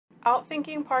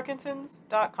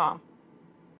outthinkingparkinsons.com.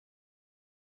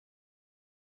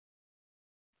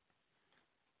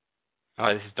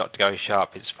 Hi, this is Dr. Gary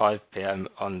Sharp. It's 5 p.m.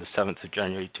 on the 7th of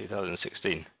January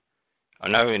 2016.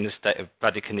 I'm now in a state of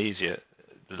bradykinesia,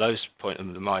 the lowest point of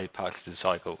my Parkinson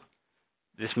cycle.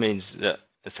 This means that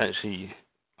essentially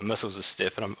my muscles are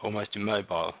stiff and I'm almost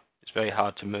immobile. It's very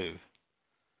hard to move.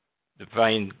 The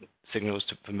brain signals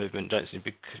for movement don't seem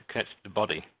to be connected to the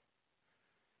body.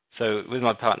 So with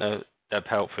my partner, Deb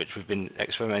Helfrich, we've been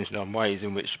experimenting on ways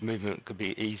in which movement could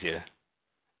be easier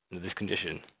under this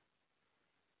condition.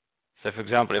 So for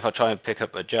example, if I try and pick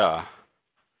up a jar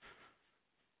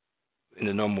in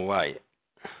the normal way,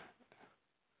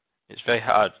 it's very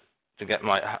hard to get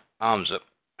my arms up.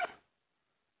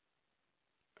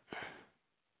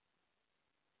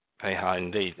 Very hard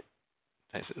indeed. It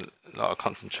takes a lot of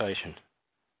concentration.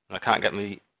 And I can't get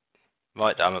my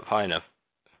right arm up high enough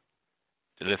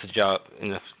to lift the jar up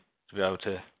enough to be able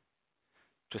to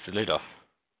twist the lid off.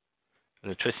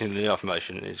 And the twisting the lid off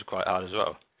motion is quite hard as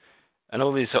well. And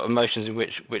all these sort of motions in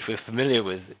which we're familiar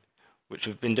with, which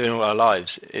we've been doing all our lives,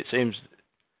 it seems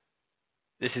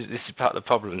this is part of the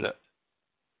problem, that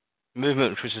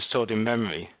movement which is stored in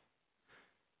memory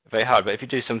is very hard. But if you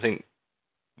do something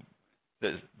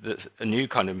that's a new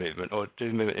kind of movement, or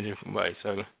do movement in a different way,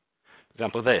 so for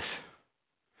example this,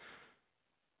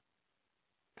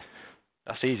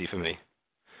 that's easy for me.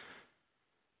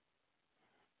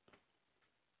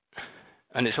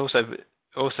 And it's also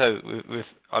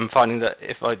I'm finding that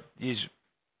if I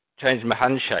change my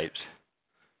hand shapes,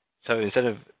 so instead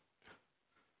of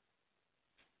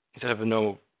a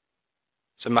normal,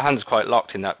 so my hand's quite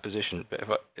locked in that position, but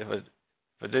if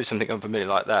I do something unfamiliar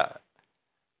like that,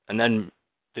 and then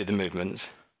do the movements,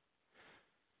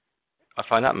 I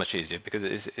find that much easier because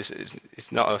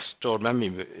it's not a stored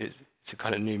memory, it's a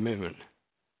kind of new movement.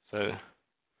 So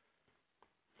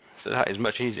that is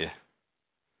much easier.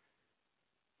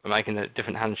 We're making a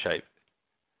different hand shape.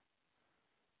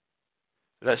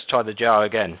 Let's try the jar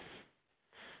again.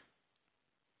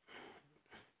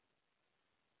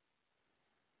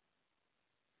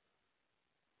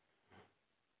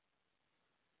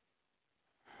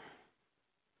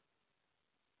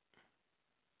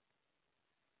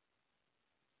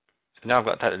 So now I've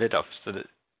got to take the lid off, so that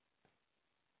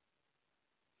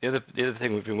the other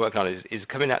thing we've been working on is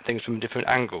coming at things from a different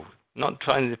angle, not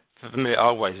trying to familiar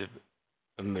our ways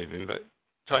of moving, but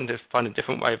trying to find a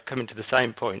different way of coming to the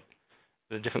same point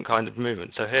with a different kind of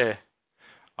movement. So here,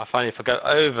 I find if I go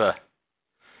over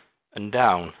and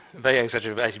down, a very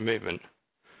exaggerated movement,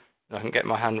 I can get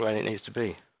my hand where it needs to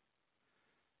be.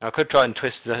 Now I could try and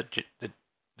twist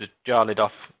the jar lid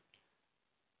off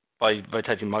by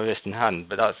rotating my wrist and hand,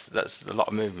 but that's a lot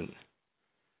of movement.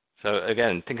 So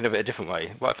again, thinking of it a different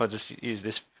way, what if I just use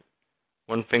this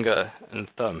one finger and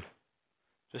thumb,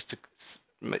 just to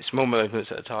make small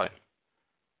movements at a time,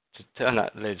 to turn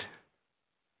that lid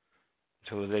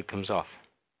until the lid comes off.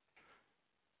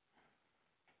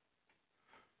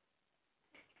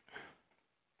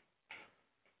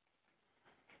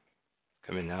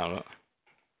 Come in now, look.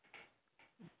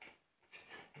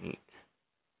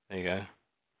 There you go.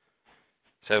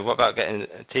 So what about getting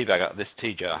a tea bag out of this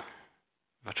tea jar?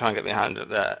 If I try and get my hand up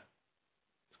there,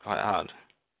 it's quite hard.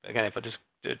 But again, if I just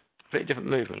do a completely different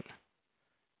movement,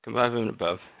 come over and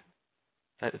above,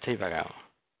 take the tea bag out.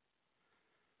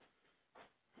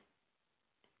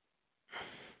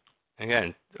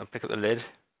 Again, I'll pick up the lid,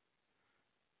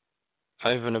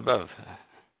 over and above.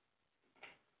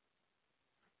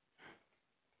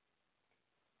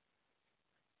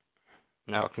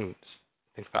 Now I can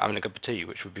think about having a cup of tea,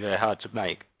 which would be very hard to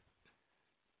make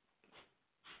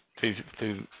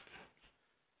through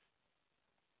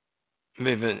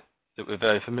movement that we're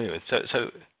very familiar with.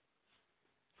 So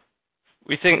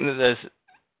we think that there's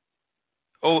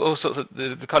all sorts of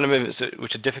the kind of movements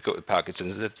which are difficult with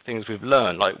Parkinson's, the things we've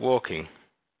learned, like walking.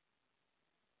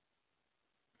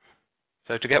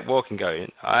 So to get walking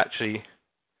going, I actually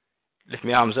lift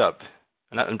my arms up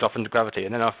and let them drop under gravity,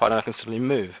 and then I find I can suddenly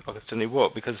move, I can suddenly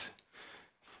walk, because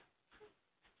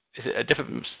it's a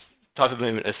different type of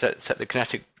movement to set the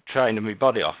kinetic train of my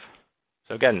body off.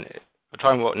 So again, if I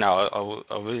try and walk now,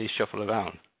 I'll really shuffle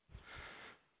around.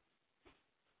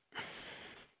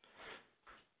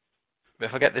 But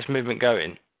if I get this movement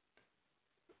going,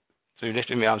 through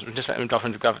lifting my arms and just letting them drop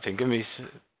under gravity and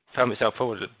propel myself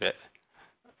forward a little bit,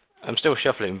 I'm still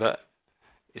shuffling, but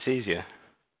it's easier.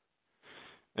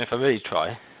 And if I really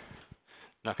try,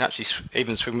 I can actually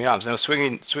even swing my arms. Now,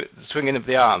 swinging of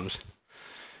the arms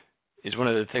is one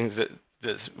of the things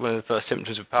that's one of the first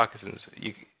symptoms of Parkinson's.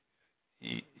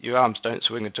 your arms don't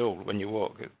swing at all when you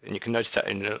walk, and you can notice that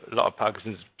in a lot of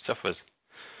Parkinson's sufferers.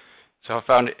 So I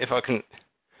found if I can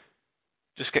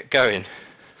just get going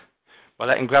by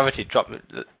letting gravity drop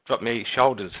my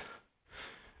shoulders,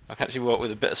 I can actually walk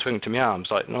with a bit of swing to my arms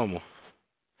like normal.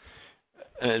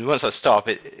 And once I stop,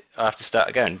 I have to start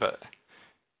again. But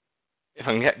if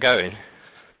I can get going,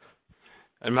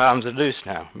 and my arms are loose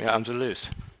now, my arms are loose.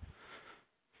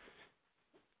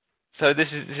 So this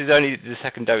is only the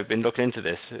second day we've been looking into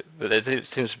this, but there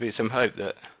seems to be some hope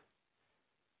that,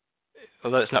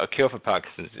 although it's not a cure for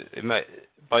Parkinson's,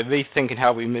 by rethinking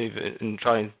how we move and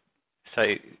try and,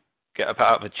 say, get up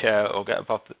out of a chair or get up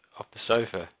off the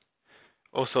sofa,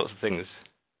 all sorts of things,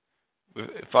 we're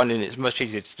finding it's much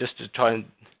easier just to try and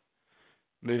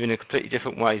move in a completely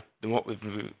different way than what we've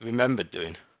remembered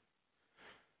doing.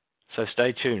 So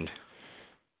stay tuned.